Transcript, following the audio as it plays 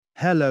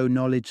Hello,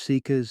 knowledge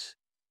seekers.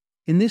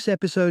 In this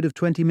episode of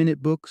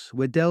 20-Minute Books,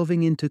 we're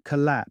delving into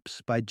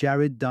Collapse by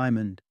Jared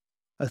Diamond,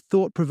 a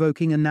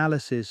thought-provoking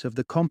analysis of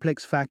the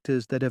complex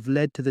factors that have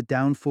led to the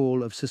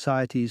downfall of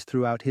societies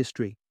throughout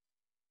history.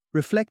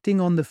 Reflecting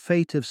on the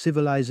fate of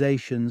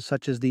civilizations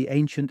such as the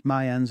ancient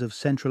Mayans of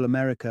Central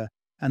America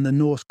and the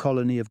Norse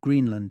colony of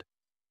Greenland,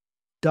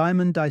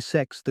 Diamond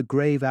dissects the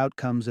grave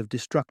outcomes of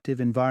destructive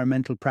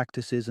environmental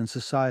practices and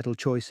societal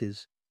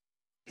choices.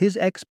 His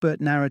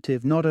expert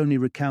narrative not only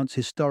recounts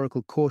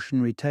historical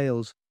cautionary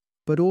tales,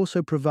 but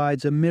also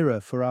provides a mirror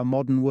for our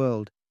modern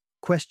world,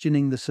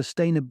 questioning the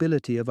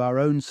sustainability of our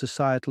own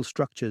societal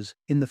structures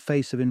in the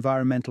face of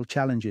environmental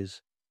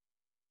challenges.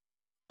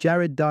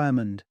 Jared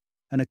Diamond,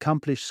 an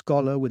accomplished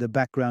scholar with a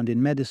background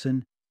in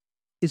medicine,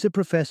 is a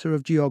professor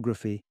of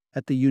geography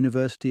at the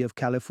University of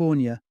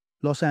California,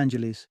 Los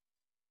Angeles.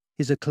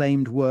 His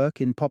acclaimed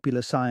work in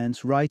popular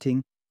science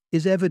writing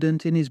is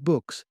evident in his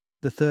books,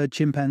 The Third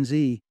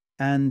Chimpanzee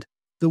and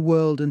The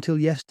World Until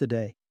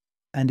Yesterday,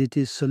 and it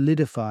is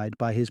solidified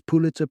by his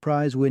Pulitzer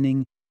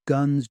Prize-winning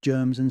Guns,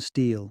 Germs, and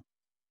Steel.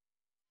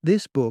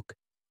 This book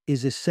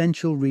is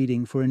essential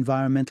reading for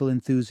environmental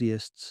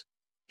enthusiasts,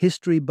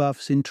 history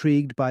buffs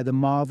intrigued by the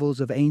marvels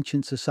of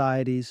ancient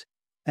societies,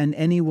 and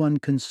anyone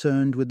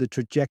concerned with the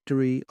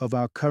trajectory of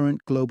our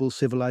current global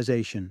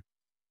civilization.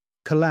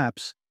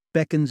 Collapse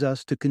beckons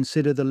us to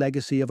consider the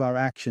legacy of our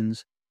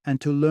actions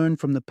and to learn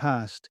from the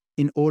past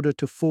in order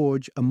to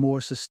forge a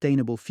more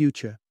sustainable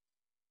future.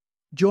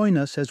 Join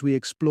us as we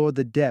explore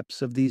the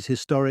depths of these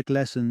historic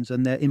lessons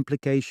and their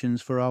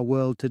implications for our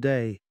world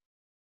today.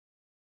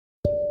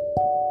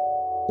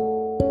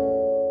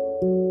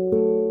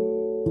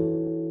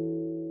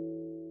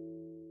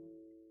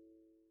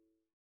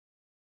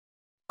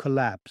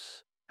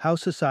 Collapse: How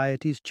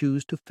Societies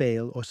Choose to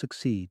Fail or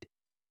Succeed.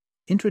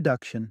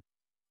 Introduction: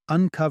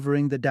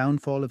 Uncovering the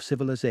Downfall of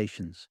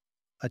Civilizations,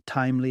 a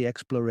Timely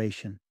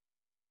Exploration.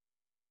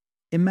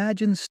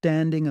 Imagine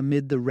standing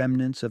amid the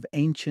remnants of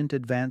ancient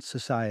advanced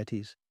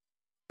societies,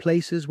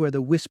 places where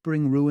the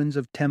whispering ruins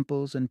of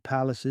temples and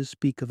palaces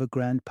speak of a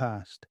grand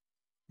past.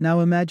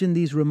 Now imagine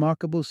these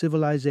remarkable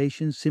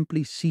civilizations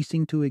simply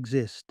ceasing to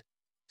exist,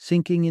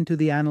 sinking into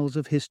the annals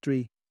of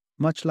history,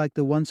 much like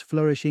the once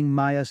flourishing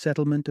Maya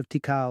settlement of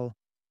Tikal,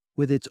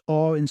 with its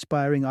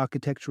awe-inspiring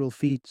architectural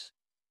feats.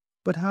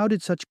 But how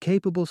did such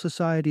capable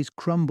societies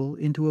crumble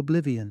into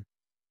oblivion?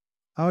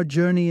 Our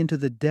journey into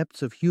the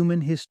depths of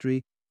human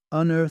history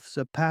unearths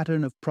a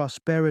pattern of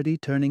prosperity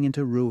turning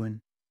into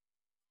ruin.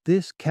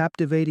 This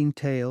captivating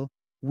tale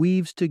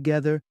weaves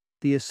together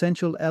the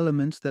essential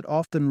elements that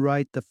often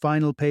write the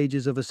final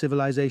pages of a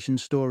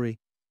civilization's story: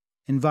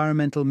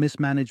 environmental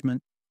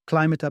mismanagement,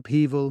 climate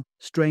upheaval,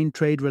 strained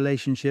trade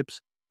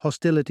relationships,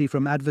 hostility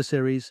from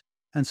adversaries,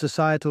 and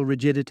societal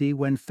rigidity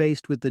when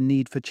faced with the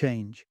need for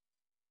change.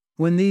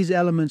 When these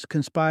elements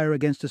conspire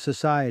against a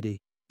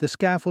society, the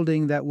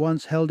scaffolding that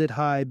once held it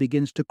high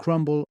begins to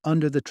crumble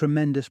under the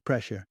tremendous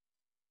pressure.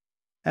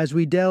 As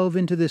we delve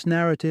into this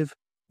narrative,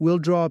 we'll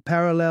draw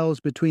parallels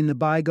between the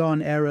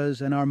bygone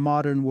eras and our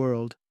modern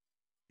world,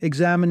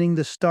 examining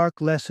the stark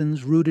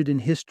lessons rooted in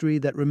history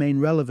that remain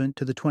relevant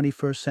to the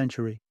 21st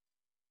century.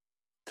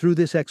 Through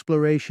this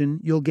exploration,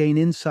 you'll gain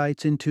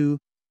insights into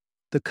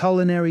the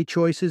culinary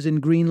choices in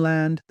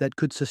Greenland that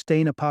could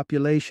sustain a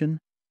population,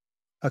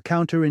 a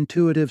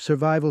counterintuitive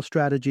survival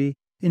strategy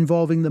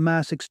involving the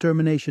mass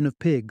extermination of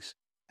pigs,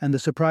 and the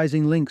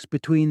surprising links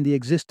between the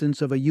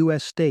existence of a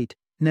U.S. state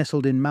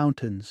nestled in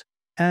mountains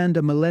and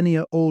a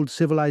millennia-old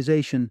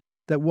civilization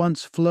that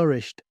once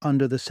flourished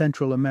under the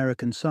Central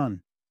American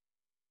sun.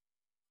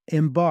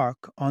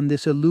 Embark on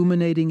this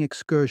illuminating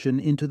excursion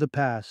into the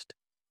past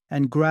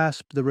and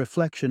grasp the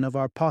reflection of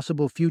our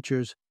possible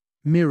futures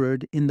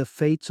mirrored in the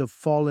fates of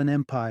fallen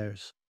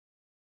empires.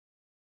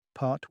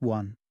 Part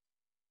 1.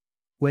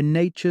 When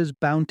Nature's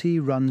Bounty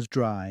Runs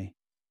Dry.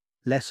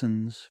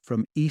 Lessons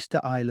from Easter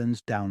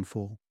Island's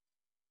Downfall.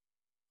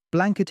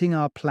 Blanketing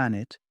our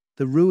planet,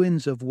 the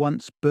ruins of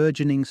once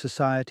burgeoning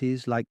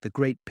societies like the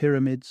Great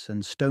Pyramids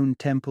and stone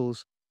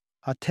temples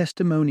are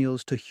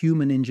testimonials to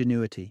human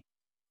ingenuity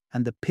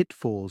and the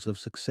pitfalls of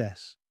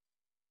success.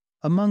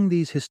 Among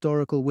these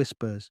historical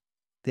whispers,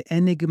 the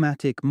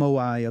enigmatic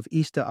Moai of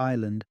Easter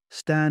Island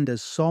stand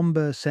as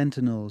somber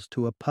sentinels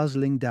to a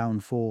puzzling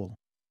downfall.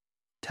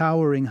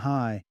 Towering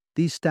high,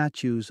 these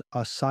statues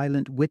are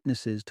silent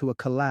witnesses to a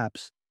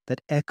collapse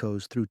that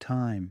echoes through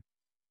time.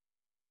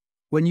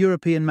 When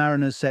European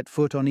mariners set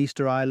foot on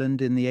Easter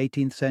Island in the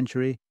 18th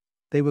century,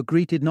 they were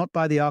greeted not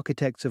by the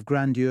architects of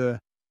grandeur,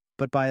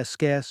 but by a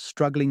scarce,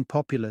 struggling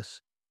populace,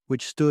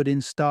 which stood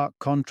in stark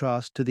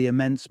contrast to the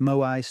immense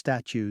Moai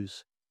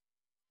statues.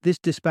 This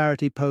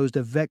disparity posed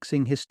a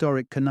vexing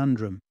historic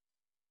conundrum.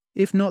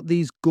 If not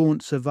these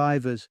gaunt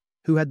survivors,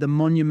 who had the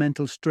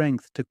monumental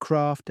strength to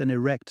craft and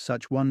erect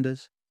such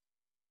wonders?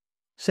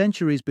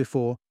 Centuries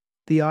before,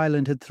 the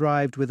island had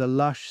thrived with a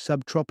lush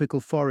subtropical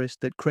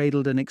forest that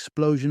cradled an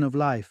explosion of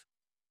life,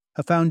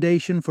 a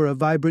foundation for a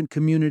vibrant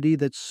community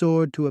that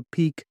soared to a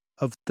peak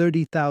of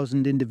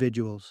 30,000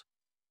 individuals.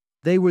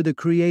 They were the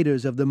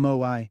creators of the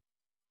Moai,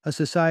 a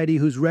society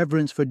whose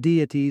reverence for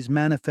deities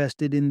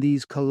manifested in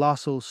these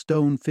colossal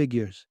stone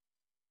figures.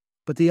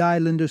 But the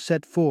islanders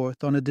set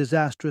forth on a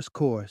disastrous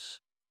course,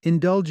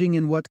 indulging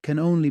in what can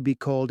only be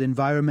called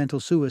environmental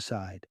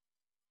suicide.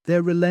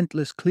 Their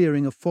relentless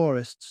clearing of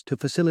forests to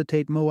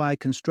facilitate Moai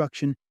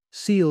construction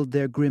sealed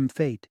their grim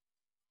fate.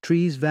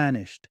 Trees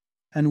vanished,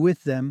 and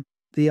with them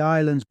the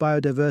island's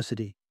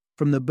biodiversity,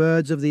 from the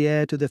birds of the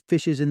air to the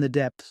fishes in the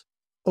depths,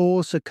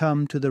 all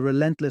succumbed to the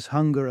relentless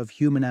hunger of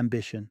human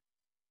ambition.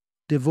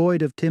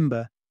 Devoid of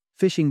timber,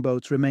 fishing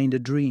boats remained a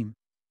dream,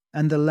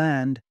 and the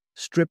land,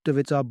 stripped of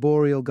its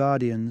arboreal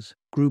guardians,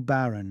 grew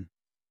barren.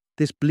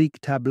 This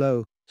bleak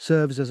tableau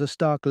serves as a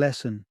stark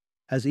lesson.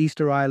 As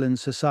Easter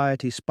Island's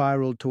society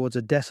spiraled towards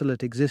a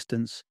desolate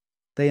existence,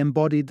 they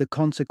embodied the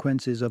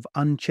consequences of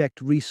unchecked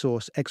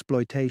resource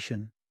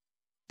exploitation.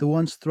 The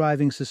once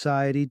thriving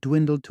society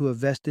dwindled to a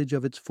vestige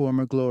of its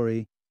former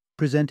glory,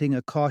 presenting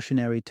a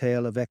cautionary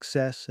tale of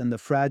excess and the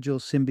fragile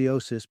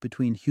symbiosis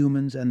between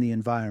humans and the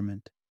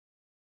environment.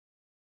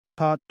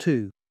 Part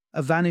 2.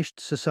 A Vanished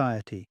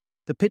Society.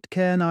 The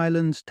Pitcairn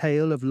Islands'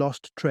 tale of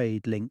lost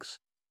trade links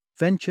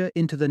venture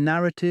into the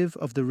narrative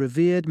of the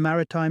revered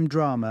maritime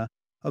drama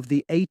of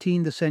the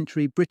 18th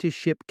century British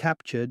ship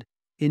captured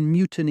in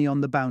Mutiny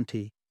on the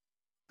Bounty,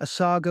 a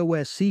saga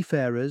where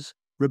seafarers,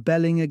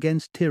 rebelling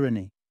against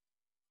tyranny,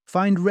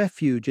 find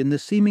refuge in the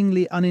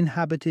seemingly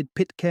uninhabited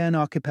Pitcairn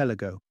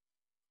archipelago,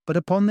 but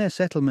upon their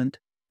settlement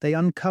they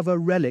uncover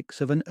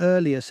relics of an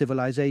earlier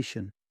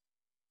civilization,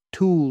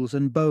 tools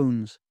and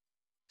bones,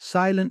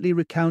 silently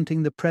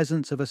recounting the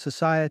presence of a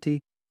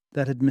society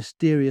that had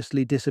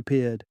mysteriously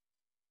disappeared.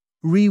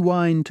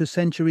 Rewind to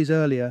centuries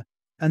earlier,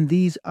 and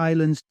these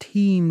islands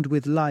teemed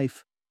with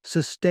life,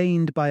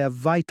 sustained by a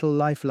vital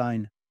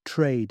lifeline,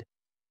 trade.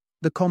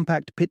 The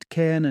compact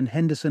Pitcairn and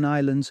Henderson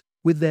Islands,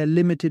 with their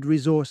limited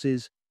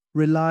resources,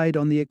 relied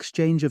on the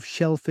exchange of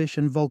shellfish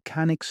and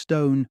volcanic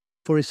stone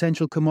for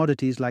essential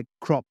commodities like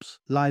crops,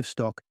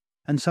 livestock,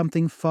 and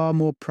something far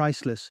more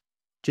priceless,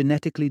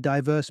 genetically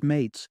diverse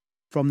mates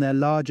from their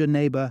larger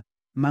neighbor,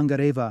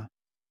 Mangareva.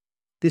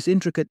 This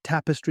intricate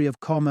tapestry of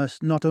commerce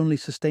not only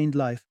sustained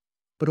life,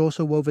 but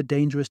also wove a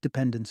dangerous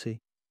dependency.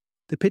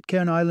 The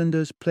Pitcairn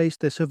Islanders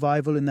placed their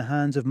survival in the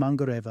hands of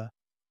Mangareva,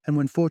 and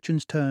when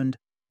fortunes turned,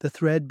 the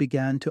thread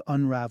began to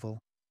unravel.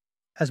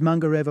 As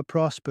Mangareva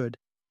prospered,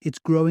 its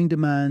growing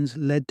demands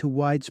led to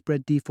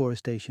widespread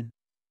deforestation.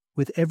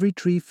 With every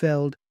tree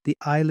felled, the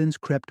islands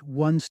crept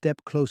one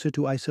step closer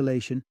to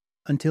isolation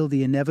until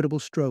the inevitable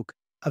stroke,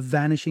 a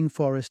vanishing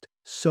forest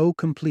so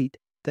complete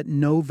that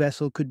no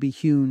vessel could be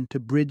hewn to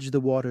bridge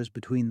the waters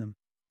between them.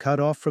 Cut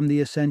off from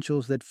the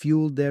essentials that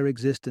fueled their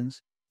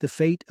existence, the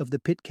fate of the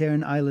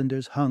Pitcairn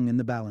Islanders hung in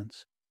the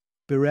balance.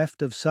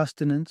 Bereft of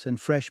sustenance and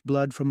fresh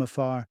blood from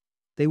afar,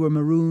 they were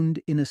marooned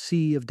in a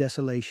sea of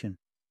desolation.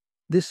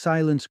 This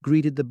silence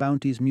greeted the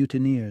Bounty's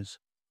mutineers,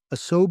 a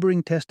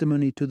sobering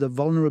testimony to the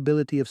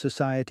vulnerability of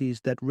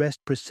societies that rest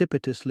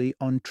precipitously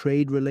on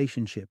trade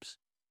relationships.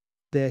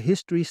 Their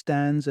history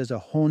stands as a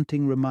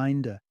haunting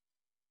reminder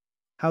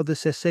how the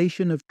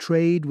cessation of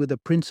trade with a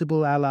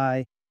principal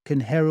ally can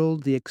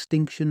herald the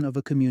extinction of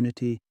a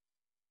community,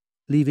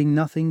 leaving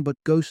nothing but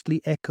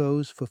ghostly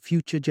echoes for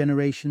future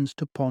generations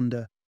to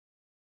ponder.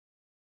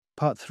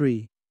 Part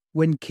 3.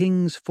 When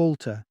Kings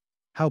Falter,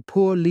 How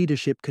Poor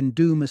Leadership Can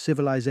Doom a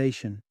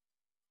Civilization.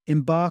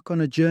 Embark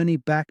on a journey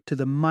back to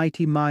the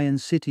mighty Mayan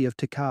city of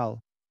Tikal,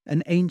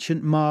 an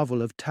ancient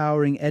marvel of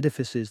towering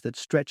edifices that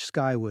stretch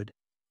skyward,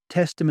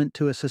 testament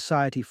to a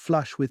society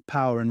flush with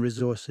power and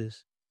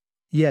resources.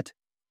 Yet,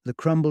 the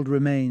crumbled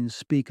remains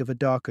speak of a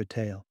darker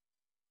tale,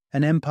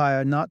 an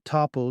empire not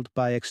toppled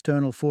by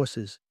external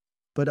forces,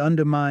 but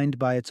undermined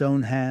by its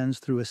own hands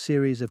through a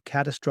series of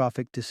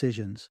catastrophic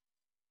decisions,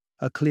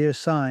 a clear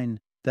sign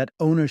that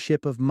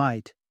ownership of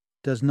might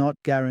does not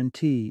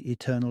guarantee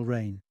eternal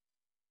reign.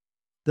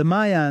 The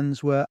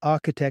Mayans were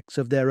architects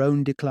of their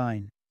own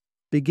decline,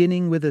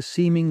 beginning with a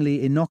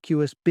seemingly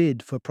innocuous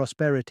bid for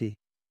prosperity.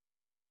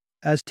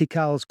 As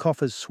Tikal's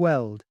coffers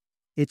swelled,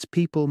 its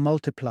people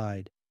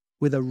multiplied,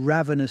 with a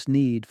ravenous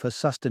need for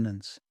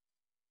sustenance.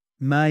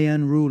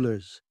 Mayan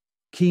rulers,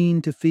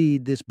 keen to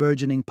feed this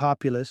burgeoning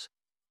populace,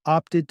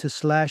 opted to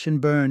slash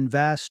and burn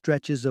vast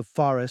stretches of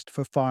forest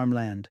for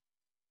farmland.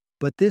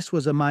 But this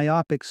was a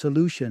myopic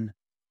solution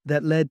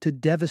that led to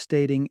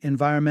devastating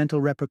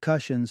environmental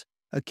repercussions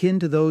akin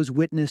to those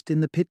witnessed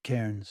in the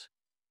Pitcairns.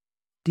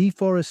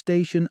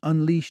 Deforestation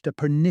unleashed a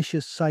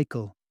pernicious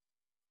cycle.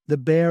 The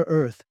bare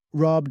earth,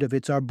 robbed of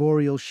its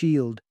arboreal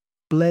shield,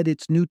 bled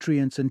its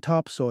nutrients and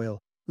topsoil,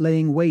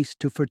 laying waste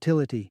to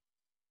fertility.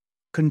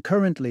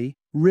 Concurrently,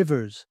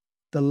 rivers,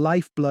 the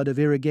lifeblood of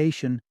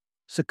irrigation,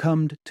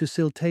 succumbed to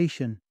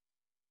siltation.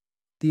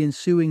 The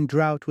ensuing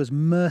drought was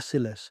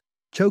merciless,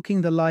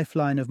 choking the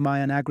lifeline of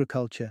Mayan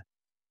agriculture.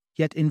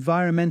 Yet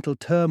environmental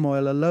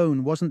turmoil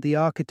alone wasn't the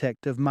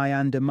architect of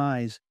Mayan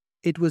demise.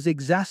 It was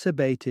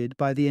exacerbated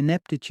by the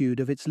ineptitude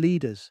of its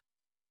leaders.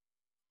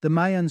 The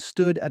Mayans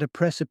stood at a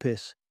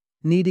precipice,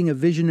 needing a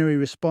visionary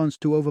response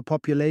to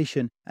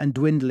overpopulation and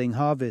dwindling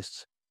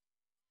harvests.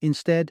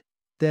 Instead,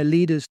 their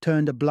leaders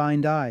turned a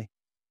blind eye,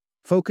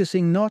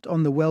 focusing not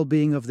on the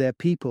well-being of their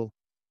people,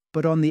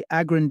 but on the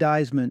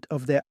aggrandizement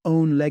of their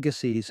own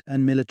legacies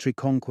and military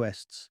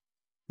conquests.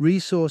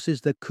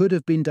 Resources that could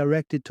have been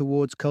directed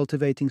towards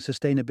cultivating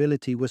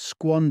sustainability were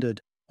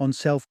squandered on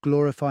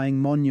self-glorifying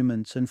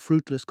monuments and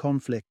fruitless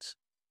conflicts.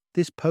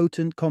 This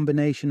potent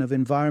combination of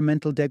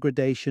environmental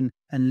degradation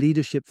and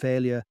leadership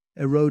failure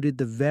eroded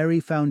the very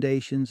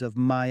foundations of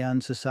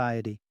Mayan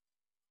society.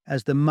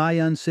 As the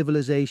Mayan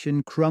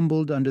civilization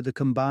crumbled under the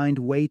combined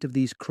weight of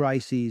these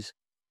crises,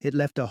 it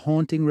left a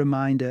haunting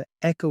reminder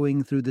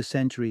echoing through the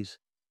centuries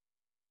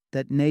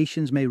that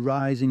nations may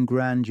rise in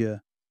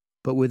grandeur,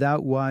 but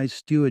without wise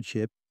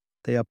stewardship,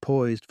 they are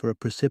poised for a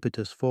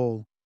precipitous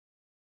fall.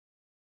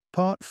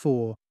 Part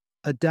 4.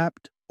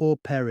 Adapt or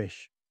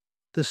Perish.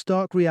 The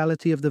stark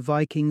reality of the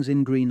Vikings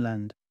in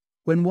Greenland.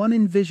 When one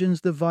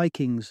envisions the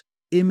Vikings,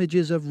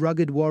 images of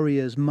rugged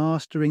warriors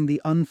mastering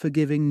the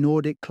unforgiving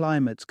Nordic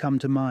climates come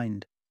to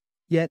mind.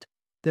 Yet,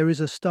 there is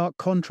a stark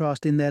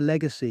contrast in their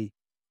legacy.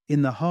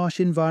 In the harsh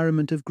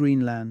environment of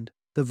Greenland,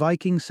 the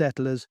Viking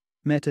settlers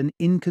met an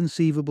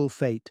inconceivable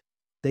fate.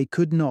 They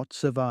could not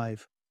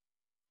survive.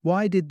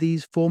 Why did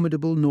these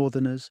formidable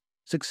northerners,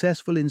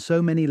 successful in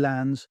so many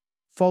lands,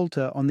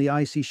 falter on the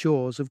icy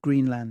shores of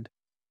Greenland?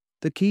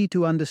 The key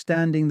to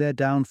understanding their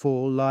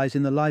downfall lies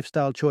in the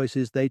lifestyle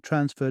choices they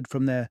transferred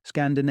from their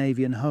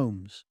Scandinavian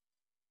homes.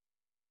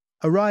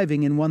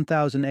 Arriving in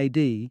 1000 AD,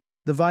 the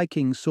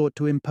Vikings sought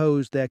to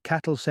impose their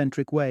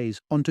cattle-centric ways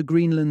onto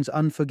Greenland's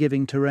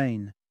unforgiving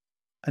terrain.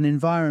 An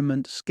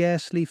environment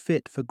scarcely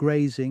fit for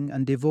grazing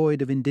and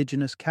devoid of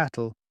indigenous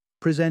cattle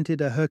presented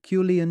a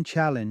Herculean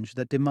challenge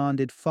that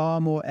demanded far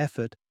more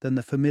effort than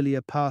the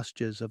familiar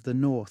pastures of the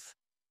north.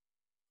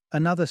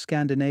 Another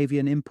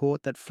Scandinavian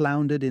import that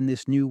floundered in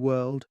this new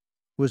world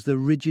was the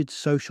rigid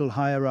social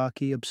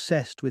hierarchy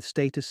obsessed with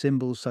status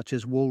symbols such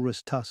as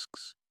walrus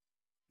tusks.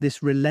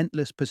 This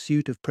relentless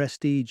pursuit of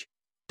prestige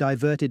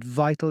diverted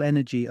vital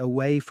energy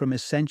away from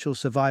essential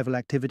survival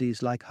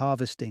activities like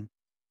harvesting,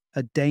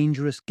 a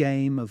dangerous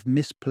game of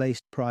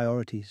misplaced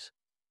priorities.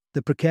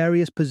 The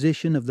precarious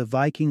position of the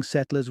Viking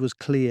settlers was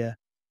clear,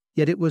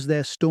 yet it was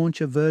their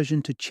staunch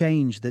aversion to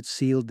change that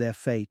sealed their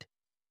fate.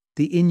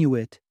 The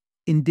Inuit,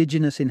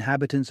 indigenous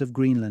inhabitants of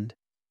Greenland,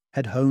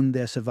 had honed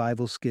their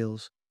survival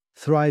skills,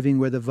 thriving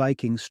where the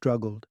Vikings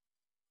struggled.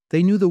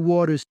 They knew the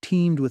waters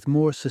teemed with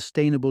more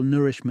sustainable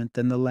nourishment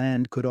than the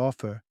land could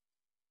offer.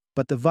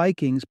 But the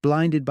Vikings,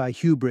 blinded by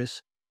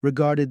hubris,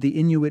 regarded the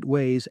Inuit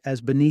ways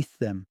as beneath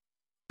them,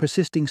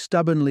 persisting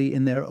stubbornly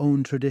in their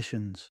own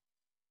traditions.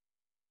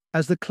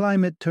 As the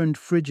climate turned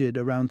frigid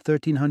around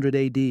 1300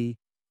 AD,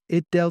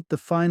 it dealt the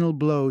final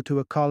blow to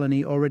a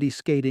colony already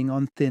skating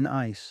on thin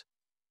ice.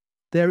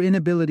 Their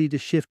inability to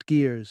shift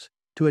gears,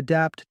 to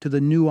adapt to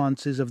the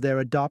nuances of their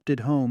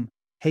adopted home,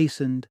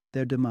 hastened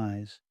their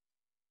demise.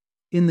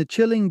 In the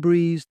chilling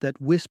breeze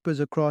that whispers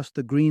across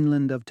the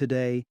Greenland of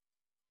today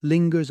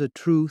lingers a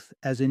truth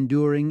as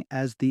enduring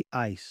as the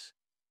ice.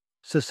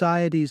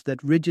 Societies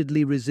that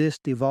rigidly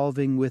resist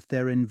evolving with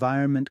their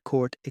environment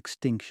court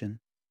extinction.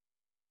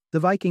 The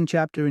Viking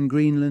chapter in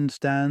Greenland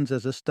stands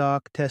as a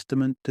stark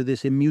testament to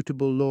this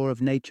immutable law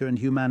of nature and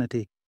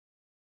humanity.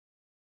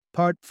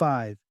 Part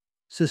 5.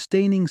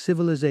 Sustaining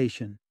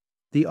Civilization,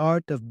 the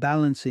Art of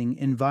Balancing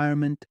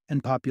Environment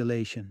and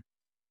Population.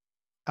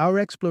 Our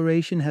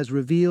exploration has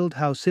revealed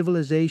how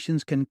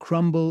civilizations can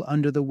crumble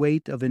under the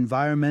weight of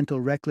environmental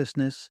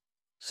recklessness,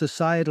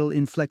 societal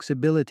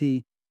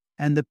inflexibility,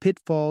 and the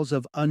pitfalls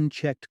of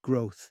unchecked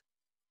growth.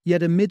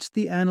 Yet amidst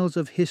the annals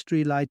of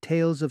history lie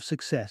tales of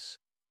success,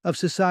 of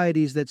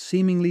societies that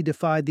seemingly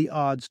defied the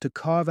odds to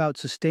carve out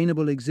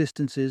sustainable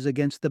existences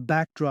against the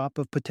backdrop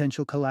of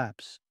potential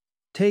collapse.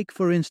 Take,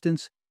 for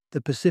instance,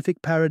 the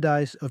Pacific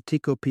paradise of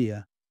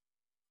Tikopia.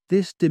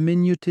 This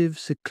diminutive,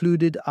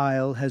 secluded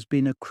isle has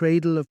been a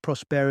cradle of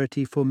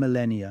prosperity for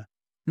millennia,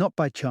 not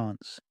by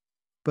chance,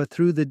 but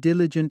through the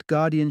diligent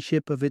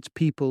guardianship of its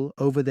people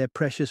over their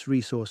precious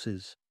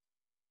resources.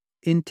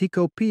 In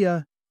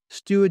Tikopia,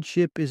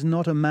 stewardship is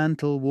not a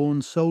mantle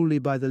worn solely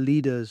by the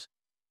leaders,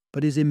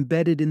 but is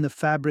embedded in the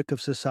fabric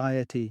of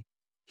society.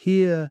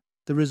 Here,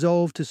 the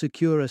resolve to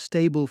secure a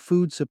stable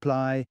food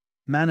supply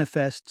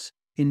manifests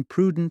in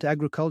prudent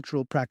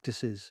agricultural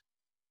practices.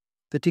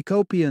 The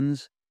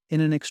Tikopians,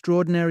 in an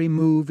extraordinary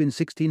move in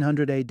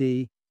 1600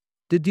 AD,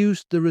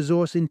 deduced the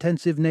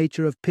resource-intensive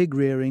nature of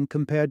pig-rearing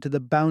compared to the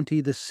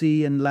bounty the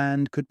sea and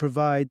land could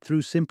provide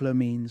through simpler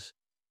means.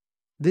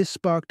 This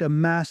sparked a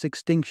mass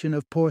extinction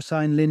of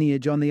porcine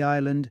lineage on the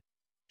island,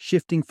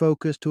 shifting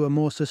focus to a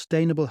more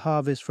sustainable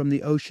harvest from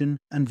the ocean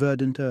and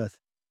verdant earth.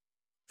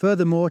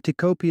 Furthermore,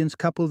 Tikopians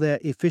couple their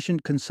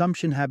efficient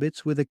consumption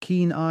habits with a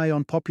keen eye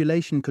on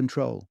population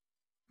control,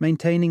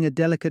 maintaining a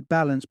delicate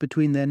balance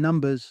between their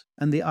numbers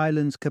and the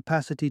island's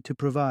capacity to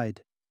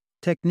provide.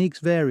 Techniques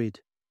varied,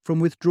 from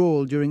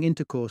withdrawal during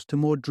intercourse to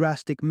more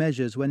drastic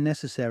measures when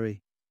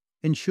necessary,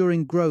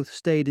 ensuring growth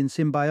stayed in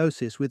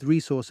symbiosis with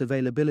resource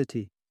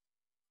availability.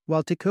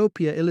 While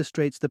Tikopia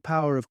illustrates the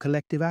power of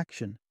collective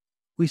action,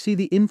 we see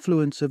the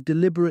influence of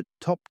deliberate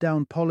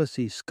top-down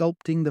policy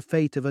sculpting the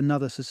fate of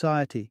another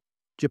society,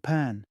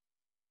 Japan.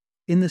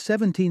 In the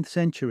 17th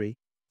century,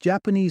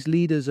 Japanese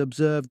leaders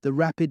observed the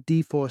rapid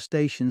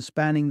deforestation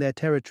spanning their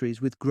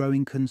territories with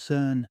growing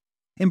concern.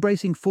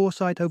 Embracing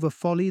foresight over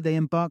folly, they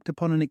embarked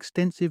upon an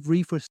extensive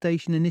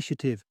reforestation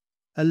initiative,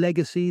 a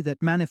legacy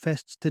that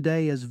manifests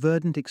today as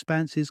verdant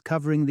expanses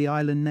covering the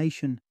island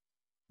nation.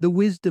 The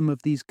wisdom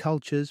of these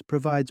cultures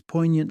provides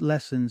poignant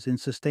lessons in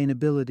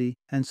sustainability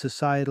and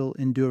societal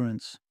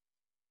endurance.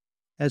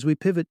 As we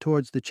pivot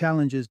towards the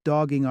challenges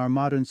dogging our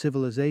modern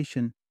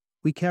civilization,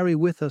 we carry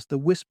with us the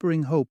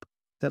whispering hope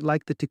that,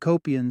 like the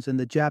Tikopians and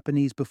the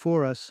Japanese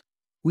before us,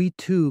 we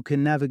too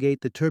can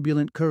navigate the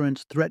turbulent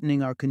currents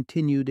threatening our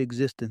continued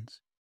existence.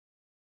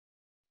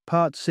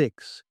 Part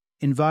 6.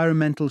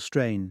 Environmental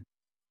Strain,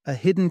 a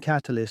hidden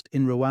catalyst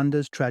in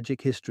Rwanda's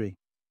tragic history.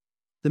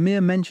 The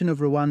mere mention of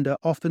Rwanda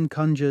often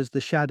conjures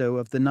the shadow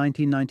of the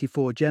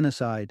 1994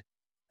 genocide,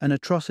 an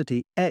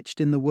atrocity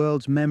etched in the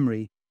world's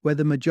memory where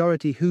the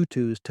majority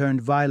Hutus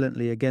turned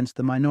violently against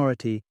the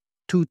minority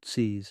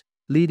Tutsis,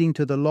 leading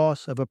to the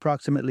loss of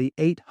approximately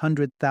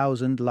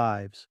 800,000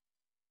 lives.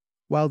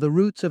 While the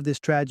roots of this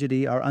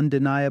tragedy are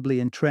undeniably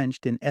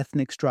entrenched in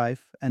ethnic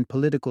strife and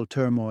political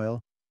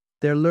turmoil,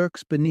 there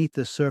lurks beneath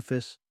the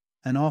surface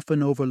an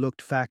often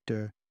overlooked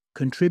factor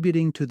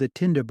contributing to the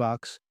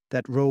tinderbox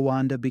that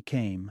Rwanda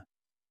became: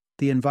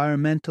 the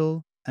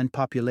environmental and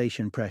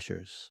population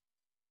pressures.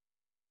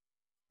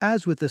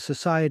 As with the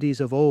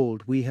societies of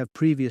old we have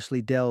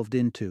previously delved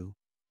into,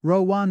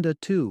 Rwanda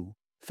too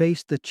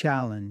faced the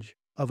challenge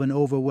of an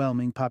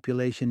overwhelming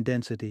population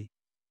density.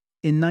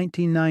 In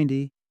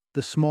 1990,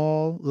 the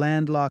small,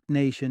 landlocked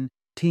nation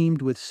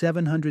teemed with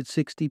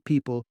 760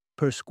 people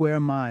per square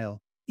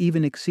mile,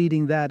 even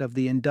exceeding that of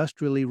the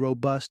industrially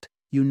robust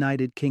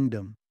United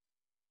Kingdom.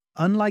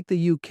 Unlike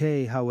the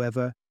UK,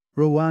 however,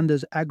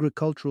 Rwanda's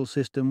agricultural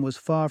system was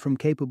far from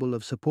capable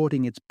of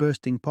supporting its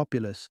bursting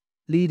populace,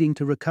 leading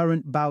to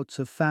recurrent bouts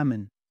of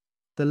famine.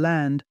 The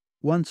land,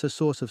 once a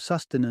source of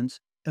sustenance,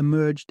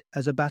 emerged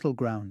as a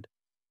battleground.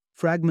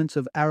 Fragments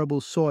of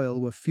arable soil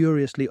were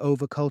furiously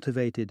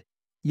overcultivated,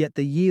 yet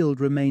the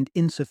yield remained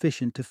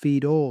insufficient to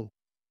feed all.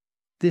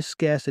 This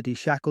scarcity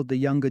shackled the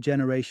younger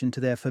generation to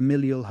their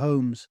familial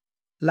homes,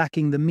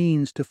 lacking the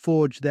means to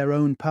forge their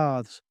own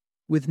paths,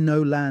 with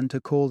no land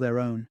to call their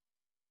own.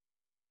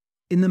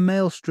 In the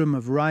maelstrom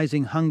of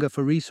rising hunger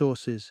for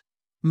resources,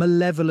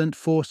 malevolent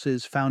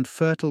forces found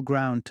fertile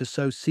ground to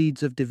sow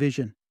seeds of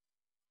division.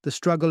 The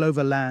struggle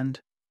over land,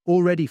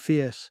 already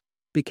fierce,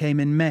 became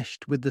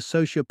enmeshed with the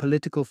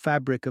socio-political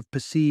fabric of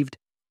perceived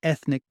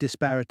ethnic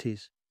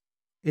disparities.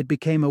 It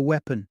became a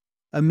weapon,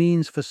 a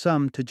means for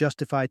some to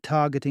justify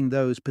targeting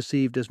those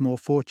perceived as more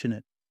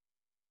fortunate.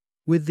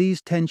 With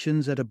these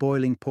tensions at a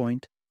boiling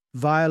point,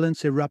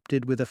 violence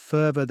erupted with a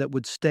fervor that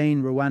would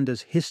stain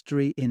Rwanda's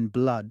history in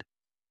blood.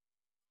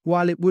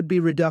 While it would be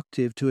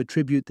reductive to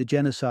attribute the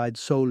genocide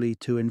solely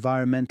to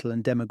environmental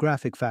and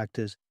demographic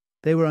factors,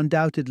 they were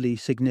undoubtedly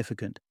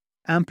significant,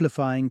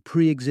 amplifying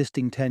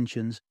pre-existing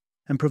tensions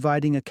and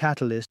providing a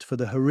catalyst for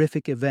the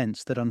horrific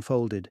events that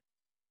unfolded.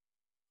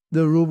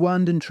 The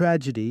Rwandan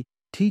tragedy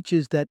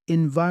teaches that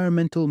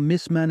environmental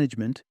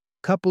mismanagement,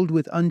 coupled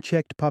with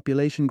unchecked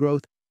population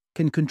growth,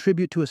 can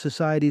contribute to a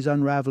society's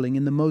unraveling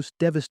in the most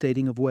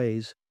devastating of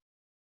ways.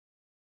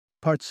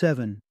 Part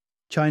 7.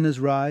 China's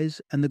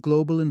Rise and the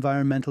Global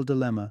Environmental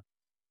Dilemma.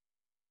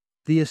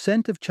 The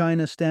ascent of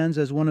China stands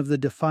as one of the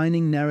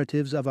defining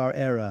narratives of our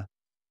era,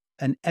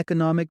 an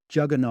economic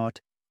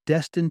juggernaut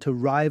destined to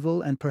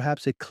rival and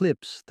perhaps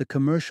eclipse the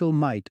commercial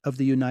might of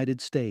the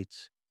United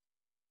States.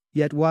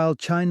 Yet while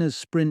China's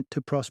sprint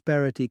to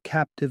prosperity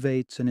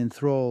captivates and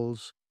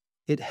enthralls,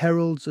 it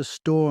heralds a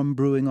storm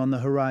brewing on the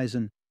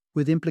horizon,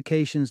 with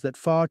implications that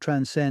far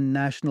transcend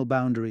national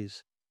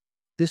boundaries.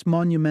 This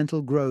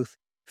monumental growth,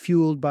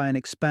 fueled by an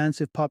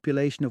expansive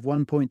population of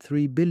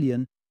 1.3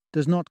 billion,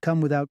 does not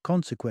come without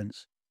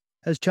consequence.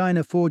 As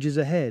China forges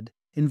ahead,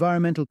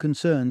 environmental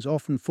concerns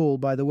often fall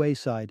by the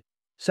wayside,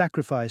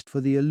 sacrificed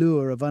for the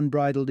allure of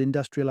unbridled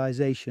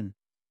industrialization.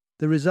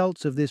 The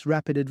results of this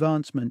rapid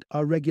advancement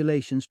are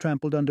regulations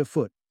trampled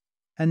underfoot,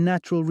 and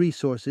natural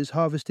resources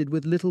harvested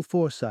with little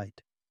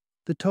foresight.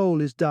 The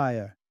toll is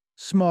dire: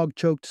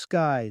 smog-choked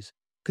skies,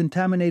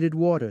 contaminated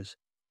waters,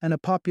 and a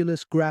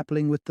populace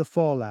grappling with the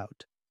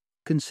fallout.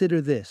 Consider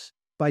this: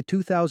 by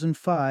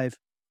 2005,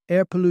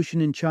 air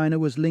pollution in China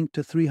was linked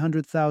to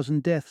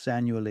 300,000 deaths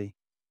annually,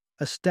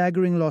 a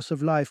staggering loss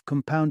of life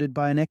compounded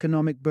by an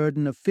economic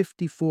burden of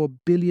 $54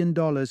 billion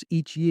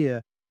each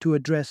year to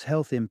address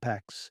health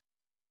impacts.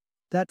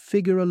 That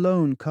figure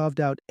alone carved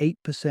out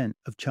 8%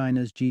 of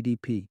China's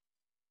GDP.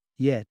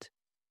 Yet,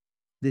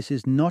 this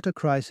is not a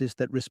crisis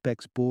that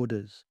respects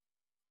borders.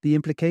 The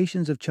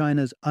implications of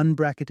China's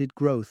unbracketed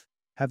growth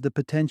have the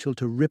potential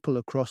to ripple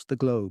across the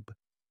globe.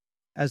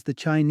 As the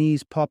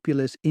Chinese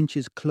populace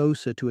inches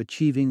closer to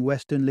achieving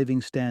Western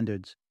living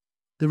standards,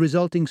 The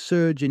resulting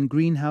surge in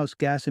greenhouse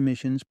gas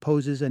emissions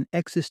poses an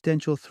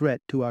existential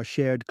threat to our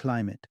shared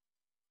climate.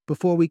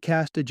 Before we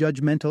cast a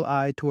judgmental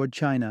eye toward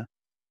China,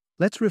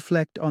 let's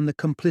reflect on the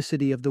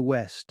complicity of the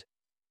West.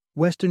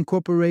 Western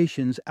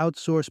corporations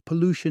outsource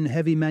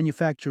pollution-heavy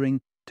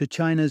manufacturing to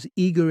China's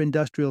eager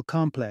industrial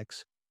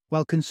complex,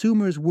 while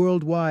consumers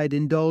worldwide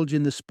indulge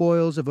in the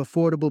spoils of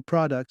affordable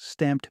products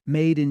stamped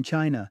 "Made in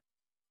China."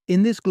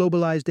 In this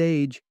globalized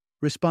age,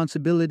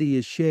 responsibility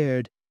is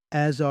shared,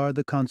 as are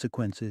the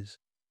consequences.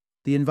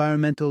 The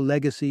environmental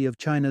legacy of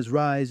China's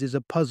rise is a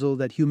puzzle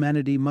that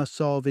humanity must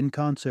solve in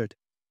concert.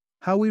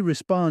 How we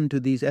respond to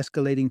these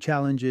escalating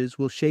challenges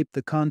will shape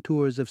the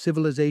contours of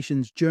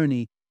civilization's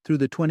journey through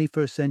the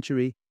 21st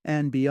century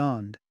and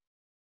beyond.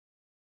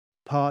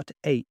 Part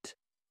 8.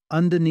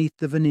 Underneath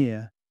the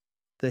Veneer: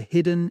 The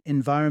Hidden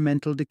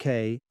Environmental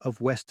Decay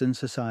of Western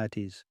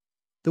Societies.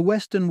 The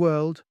Western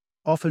world,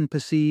 often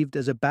perceived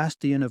as a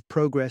bastion of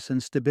progress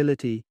and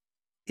stability,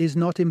 is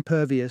not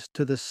impervious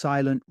to the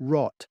silent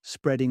rot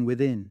spreading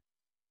within.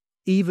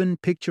 Even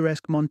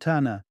picturesque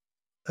Montana,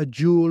 a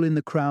jewel in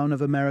the crown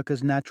of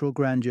America's natural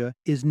grandeur,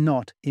 is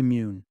not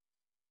immune.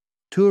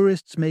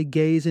 Tourists may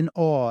gaze in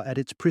awe at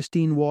its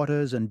pristine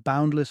waters and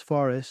boundless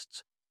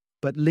forests,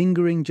 but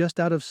lingering just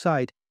out of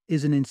sight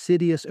is an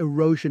insidious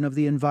erosion of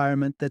the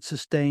environment that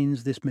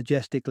sustains this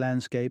majestic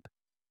landscape.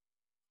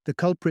 The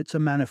culprits are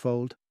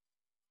manifold.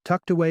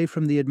 Tucked away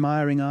from the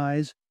admiring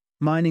eyes,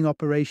 mining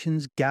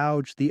operations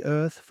gouge the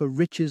earth for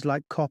riches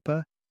like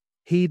copper,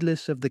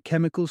 heedless of the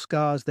chemical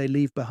scars they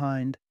leave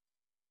behind.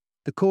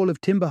 The call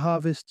of timber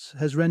harvests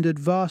has rendered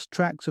vast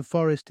tracts of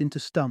forest into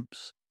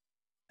stumps,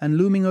 and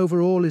looming over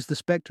all is the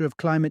specter of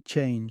climate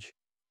change.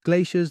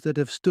 Glaciers that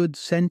have stood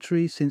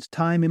sentries since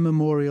time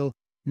immemorial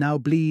now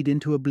bleed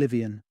into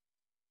oblivion.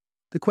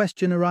 The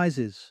question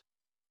arises: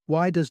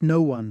 why does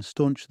no one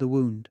staunch the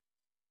wound?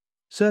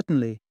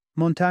 Certainly,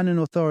 Montanan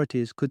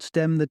authorities could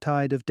stem the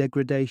tide of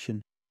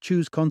degradation,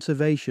 choose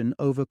conservation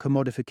over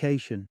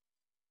commodification.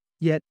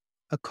 Yet,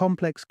 a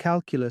complex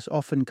calculus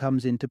often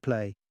comes into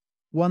play,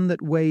 one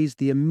that weighs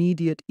the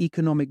immediate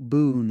economic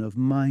boon of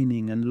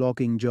mining and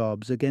logging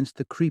jobs against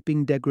the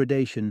creeping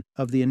degradation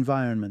of the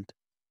environment.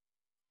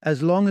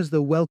 As long as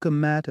the welcome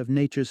mat of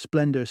nature's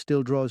splendor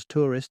still draws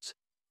tourists,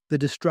 the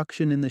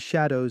destruction in the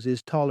shadows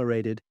is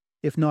tolerated,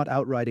 if not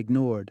outright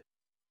ignored.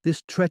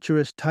 This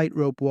treacherous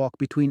tightrope walk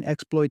between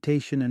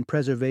exploitation and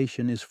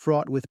preservation is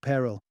fraught with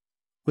peril.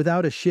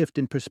 Without a shift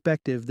in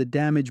perspective, the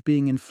damage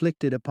being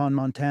inflicted upon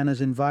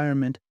Montana's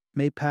environment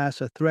may pass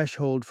a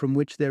threshold from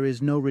which there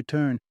is no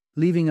return,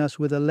 leaving us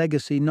with a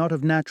legacy not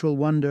of natural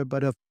wonder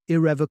but of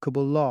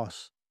irrevocable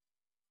loss.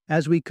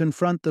 As we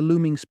confront the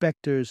looming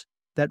specters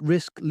that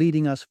risk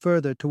leading us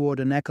further toward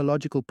an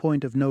ecological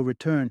point of no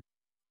return,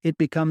 it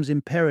becomes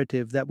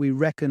imperative that we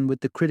reckon with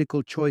the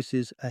critical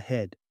choices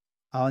ahead.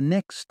 Our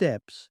next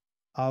steps,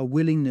 our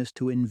willingness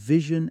to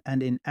envision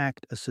and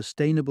enact a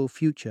sustainable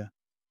future,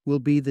 will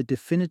be the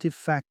definitive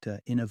factor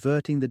in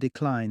averting the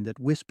decline that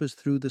whispers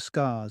through the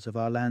scars of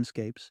our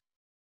landscapes.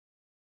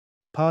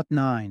 Part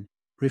 9.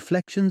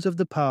 Reflections of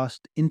the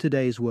Past in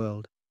Today's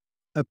World: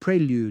 A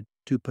Prelude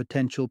to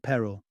Potential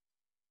Peril.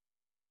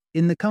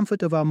 In the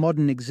comfort of our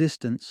modern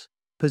existence,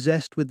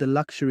 possessed with the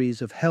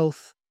luxuries of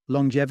health,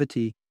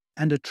 longevity,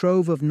 and a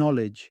trove of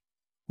knowledge,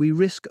 we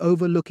risk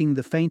overlooking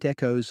the faint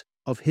echoes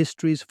of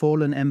history's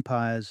fallen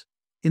empires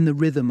in the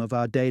rhythm of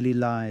our daily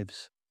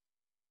lives.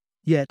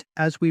 Yet,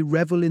 as we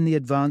revel in the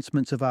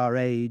advancements of our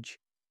age,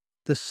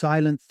 the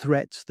silent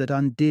threats that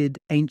undid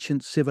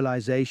ancient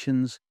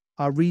civilizations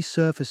are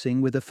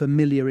resurfacing with a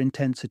familiar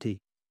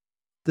intensity.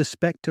 The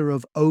specter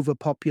of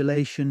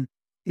overpopulation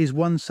is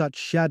one such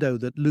shadow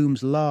that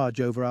looms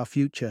large over our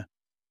future.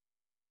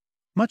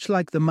 Much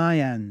like the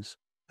Mayans,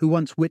 who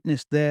once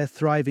witnessed their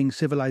thriving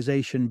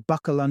civilization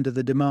buckle under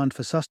the demand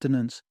for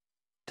sustenance,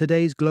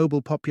 today's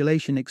global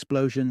population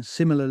explosion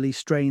similarly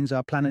strains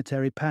our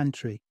planetary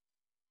pantry.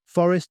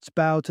 Forests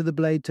bow to the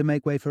blade to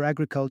make way for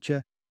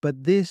agriculture,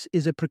 but this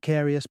is a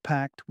precarious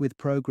pact with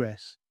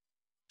progress.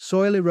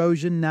 Soil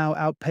erosion now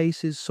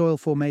outpaces soil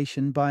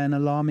formation by an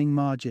alarming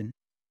margin,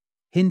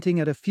 hinting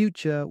at a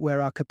future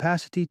where our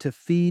capacity to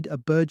feed a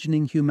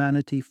burgeoning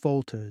humanity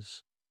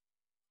falters.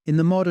 In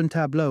the modern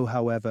tableau,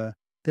 however,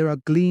 there are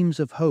gleams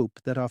of hope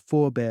that our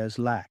forebears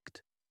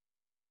lacked.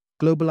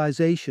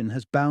 Globalization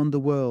has bound the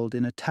world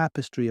in a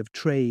tapestry of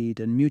trade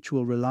and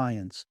mutual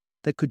reliance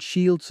that could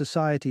shield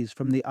societies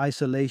from the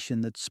isolation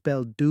that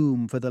spelled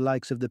doom for the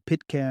likes of the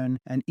Pitcairn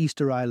and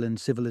Easter Island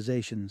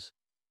civilizations.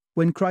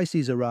 When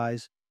crises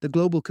arise, the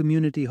global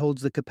community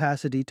holds the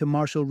capacity to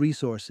marshal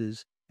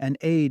resources and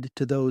aid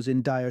to those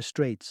in dire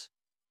straits.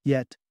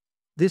 Yet,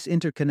 this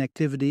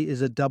interconnectivity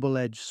is a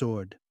double-edged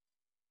sword.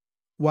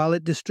 While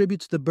it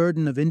distributes the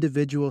burden of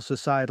individual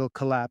societal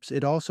collapse,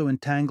 it also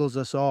entangles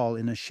us all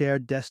in a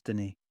shared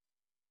destiny.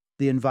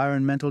 The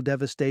environmental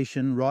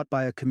devastation wrought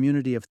by a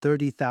community of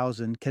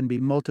 30,000 can be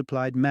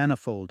multiplied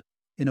manifold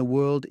in a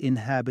world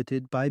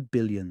inhabited by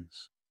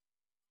billions.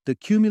 The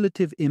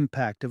cumulative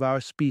impact of our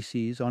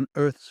species on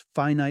Earth's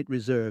finite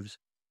reserves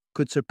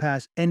could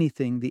surpass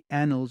anything the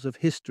annals of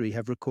history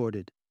have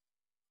recorded.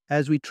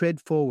 As we tread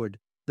forward,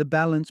 the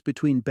balance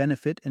between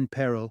benefit and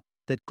peril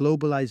that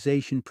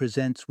globalization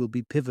presents will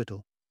be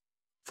pivotal.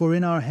 For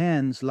in our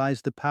hands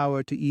lies the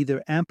power to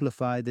either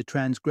amplify the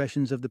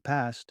transgressions of the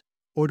past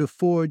or to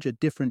forge a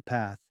different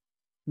path,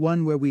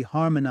 one where we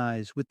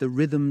harmonize with the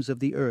rhythms of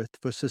the earth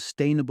for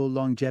sustainable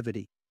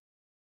longevity.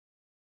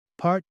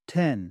 Part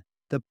 10: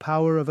 The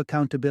Power of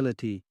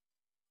Accountability: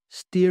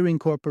 Steering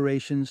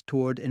Corporations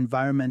Toward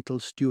Environmental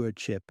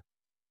Stewardship.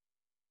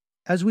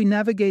 As we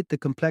navigate the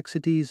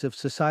complexities of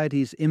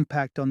society's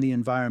impact on the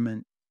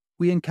environment,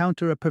 we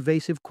encounter a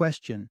pervasive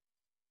question.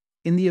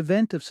 In the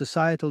event of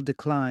societal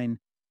decline,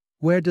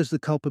 where does the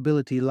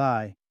culpability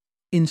lie?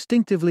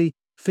 Instinctively,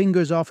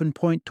 fingers often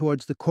point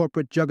towards the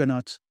corporate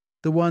juggernauts,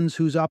 the ones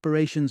whose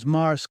operations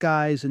mar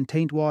skies and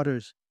taint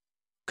waters.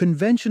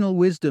 Conventional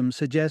wisdom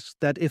suggests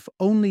that if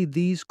only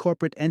these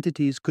corporate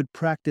entities could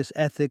practice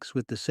ethics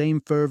with the same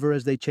fervor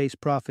as they chase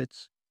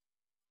profits,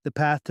 the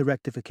path to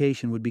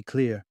rectification would be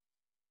clear.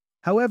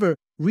 However,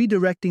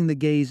 redirecting the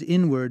gaze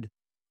inward,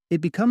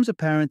 it becomes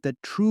apparent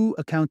that true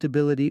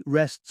accountability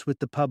rests with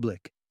the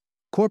public.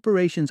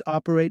 Corporations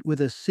operate with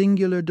a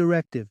singular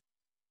directive: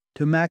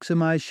 to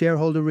maximize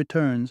shareholder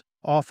returns,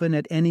 often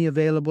at any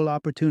available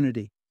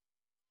opportunity.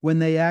 When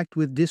they act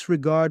with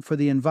disregard for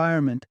the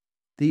environment,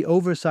 the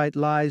oversight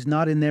lies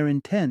not in their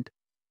intent,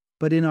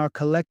 but in our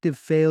collective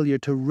failure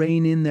to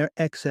rein in their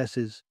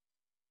excesses.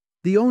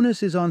 The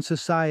onus is on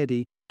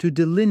society to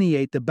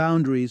delineate the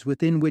boundaries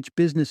within which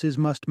businesses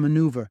must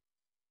maneuver.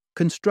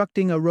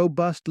 Constructing a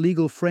robust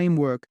legal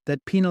framework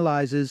that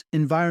penalizes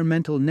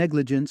environmental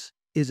negligence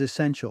is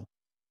essential.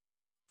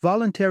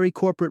 Voluntary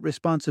corporate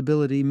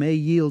responsibility may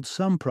yield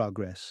some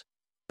progress,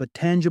 but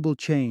tangible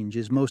change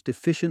is most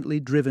efficiently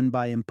driven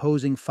by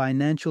imposing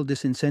financial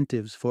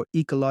disincentives for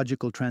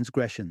ecological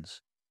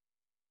transgressions.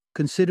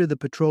 Consider the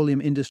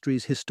petroleum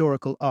industry's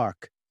historical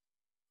arc.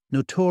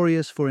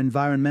 Notorious for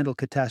environmental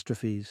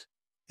catastrophes,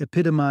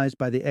 epitomized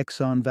by the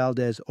Exxon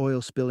Valdez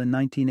oil spill in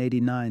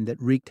 1989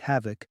 that wreaked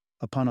havoc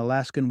upon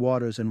Alaskan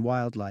waters and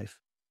wildlife.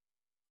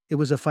 It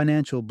was a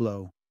financial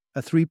blow,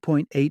 a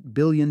 $3.8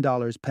 billion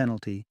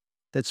penalty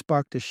that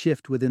sparked a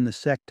shift within the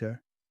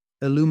sector,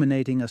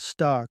 illuminating a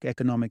stark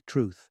economic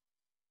truth.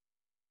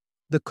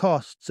 The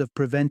costs of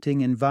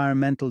preventing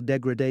environmental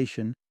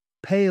degradation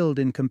paled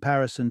in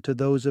comparison to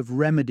those of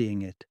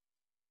remedying it,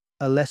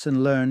 a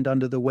lesson learned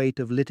under the weight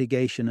of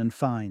litigation and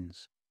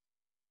fines.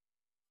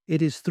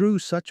 It is through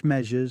such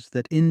measures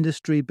that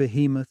industry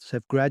behemoths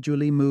have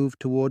gradually moved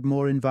toward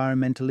more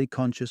environmentally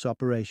conscious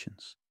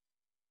operations.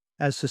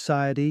 As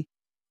society,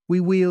 we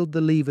wield the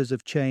levers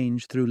of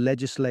change through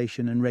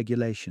legislation and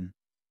regulation.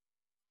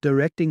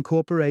 Directing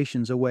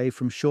corporations away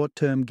from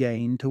short-term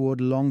gain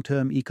toward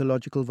long-term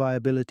ecological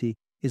viability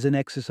is an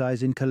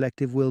exercise in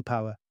collective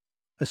willpower,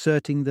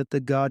 asserting that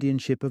the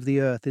guardianship of the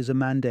earth is a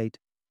mandate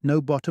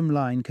no bottom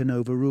line can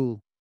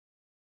overrule.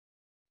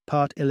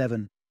 Part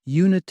 11: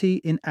 Unity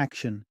in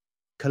Action: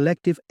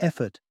 Collective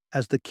Effort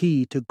as the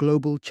Key to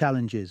Global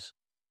Challenges.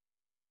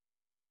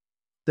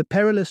 The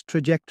perilous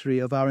trajectory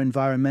of our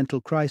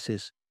environmental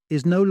crisis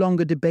is no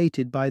longer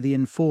debated by the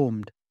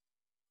informed.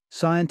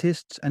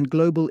 Scientists and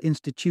global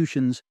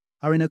institutions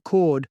are in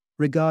accord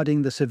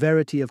regarding the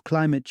severity of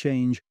climate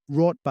change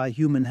wrought by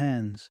human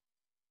hands.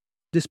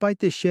 Despite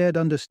this shared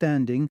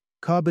understanding,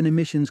 carbon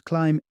emissions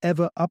climb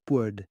ever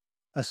upward,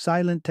 a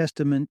silent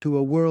testament to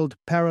a world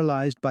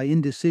paralyzed by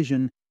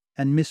indecision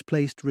and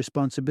misplaced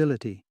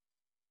responsibility.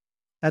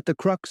 At the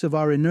crux of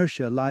our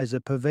inertia lies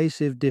a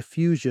pervasive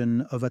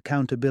diffusion of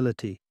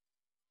accountability,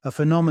 a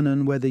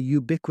phenomenon where the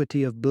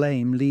ubiquity of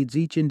blame leads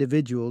each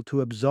individual to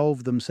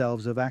absolve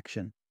themselves of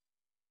action.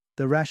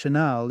 The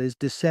rationale is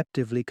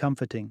deceptively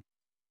comforting.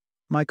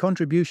 My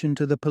contribution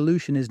to the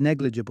pollution is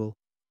negligible.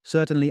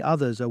 Certainly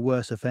others are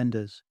worse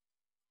offenders.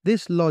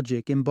 This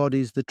logic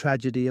embodies the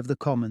tragedy of the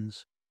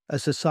commons, a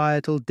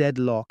societal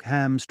deadlock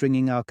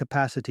hamstringing our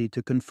capacity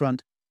to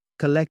confront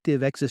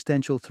collective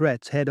existential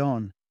threats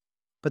head-on.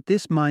 But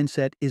this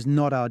mindset is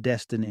not our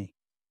destiny.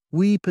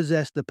 We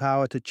possess the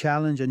power to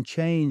challenge and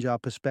change our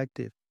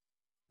perspective.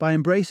 By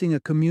embracing a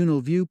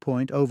communal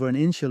viewpoint over an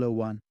insular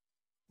one,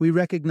 we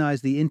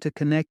recognize the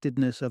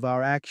interconnectedness of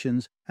our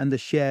actions and the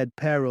shared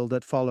peril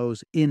that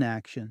follows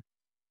inaction.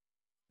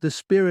 The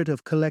spirit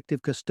of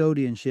collective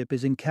custodianship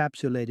is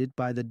encapsulated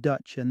by the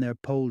Dutch and their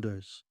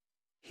polders.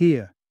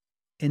 Here,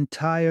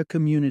 entire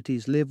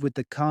communities live with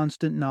the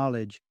constant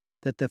knowledge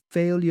that the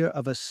failure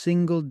of a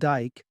single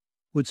dike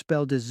would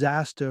spell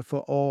disaster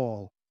for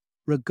all,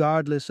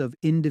 regardless of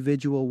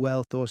individual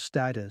wealth or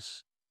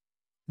status.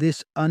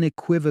 This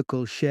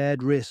unequivocal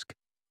shared risk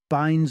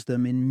binds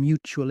them in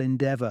mutual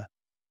endeavor,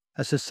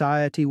 a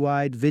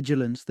society-wide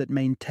vigilance that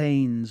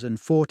maintains and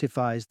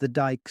fortifies the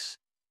dikes,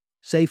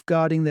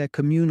 safeguarding their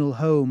communal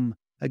home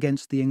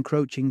against the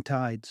encroaching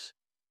tides.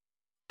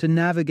 To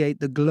navigate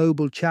the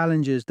global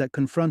challenges that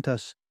confront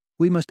us,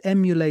 we must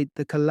emulate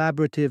the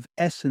collaborative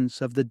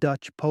essence of the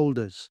Dutch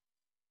polders.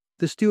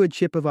 The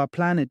stewardship of our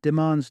planet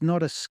demands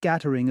not a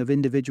scattering of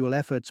individual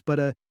efforts, but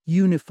a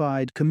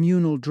unified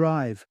communal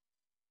drive.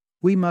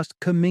 We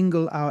must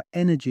commingle our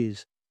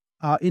energies,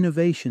 our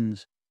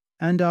innovations,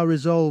 and our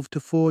resolve to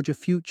forge a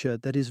future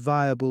that is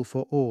viable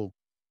for all.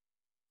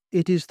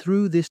 It is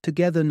through this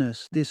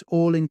togetherness, this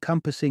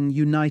all-encompassing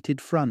united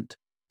front,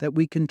 that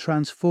we can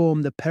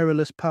transform the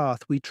perilous path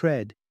we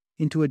tread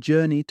into a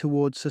journey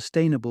towards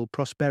sustainable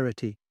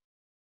prosperity.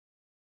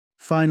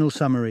 Final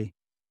summary.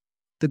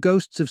 The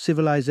ghosts of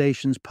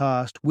civilizations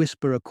past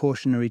whisper a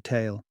cautionary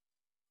tale,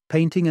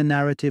 painting a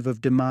narrative of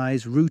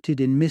demise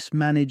rooted in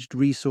mismanaged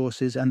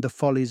resources and the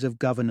follies of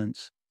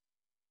governance.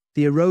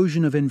 The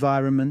erosion of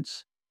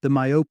environments, the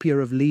myopia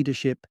of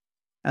leadership,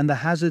 and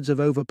the hazards of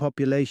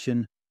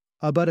overpopulation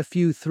are but a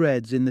few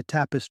threads in the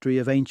tapestry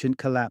of ancient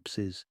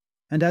collapses,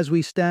 and as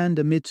we stand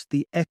amidst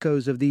the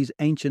echoes of these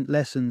ancient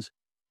lessons,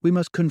 we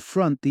must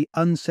confront the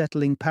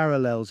unsettling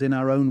parallels in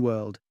our own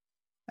world.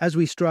 As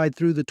we stride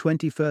through the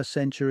 21st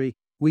century,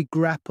 we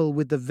grapple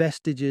with the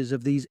vestiges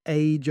of these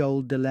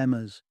age-old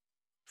dilemmas.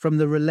 From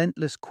the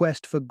relentless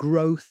quest for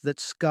growth that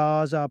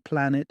scars our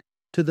planet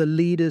to the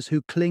leaders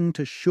who cling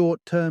to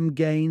short-term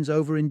gains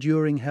over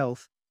enduring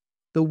health,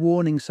 the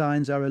warning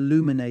signs are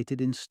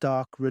illuminated in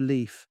stark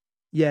relief.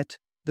 Yet,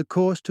 the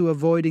course to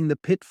avoiding the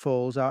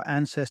pitfalls our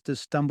ancestors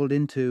stumbled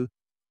into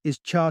is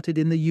charted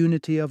in the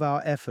unity of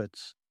our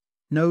efforts.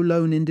 No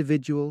lone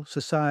individual,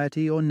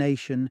 society, or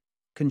nation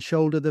can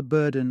shoulder the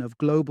burden of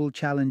global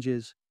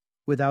challenges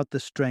without the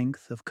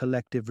strength of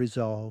collective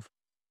resolve.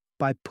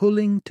 By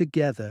pulling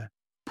together,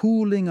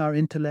 pooling our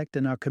intellect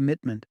and our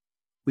commitment,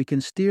 we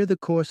can steer the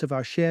course of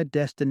our shared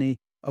destiny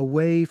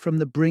away from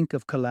the brink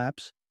of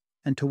collapse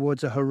and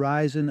towards a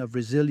horizon of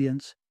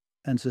resilience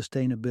and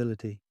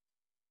sustainability.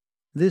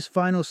 This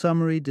final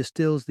summary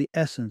distills the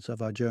essence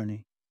of our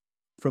journey,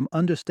 from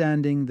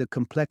understanding the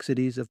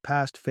complexities of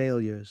past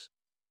failures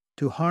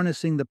to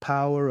harnessing the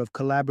power of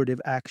collaborative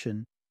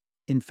action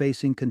in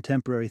facing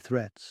contemporary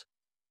threats.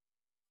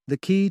 The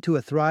key to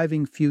a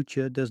thriving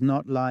future does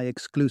not lie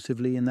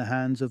exclusively in the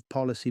hands of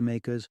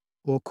policymakers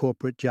or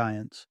corporate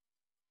giants.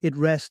 It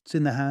rests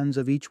in the hands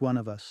of each one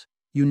of us,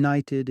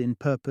 united in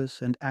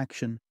purpose and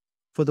action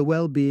for the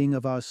well-being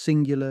of our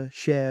singular,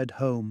 shared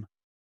home.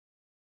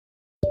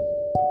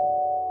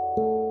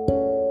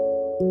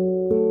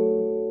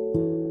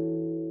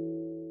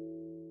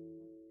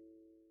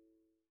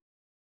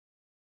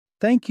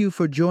 Thank you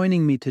for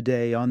joining me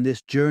today on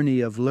this journey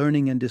of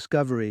learning and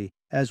discovery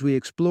as we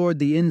explored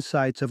the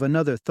insights of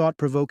another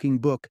thought-provoking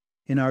book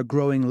in our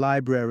growing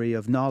library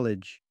of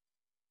knowledge.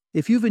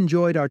 If you've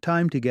enjoyed our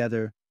time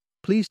together,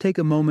 please take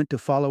a moment to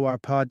follow our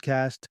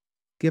podcast,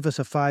 give us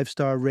a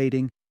 5-star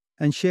rating,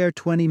 and share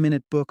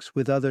 20-minute books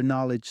with other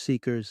knowledge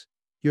seekers.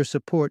 Your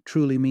support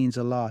truly means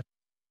a lot.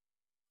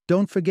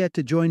 Don't forget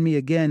to join me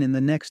again in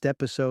the next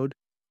episode,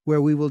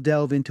 where we will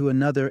delve into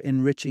another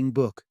enriching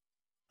book.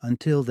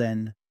 Until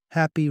then,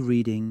 happy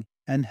reading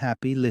and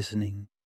happy listening.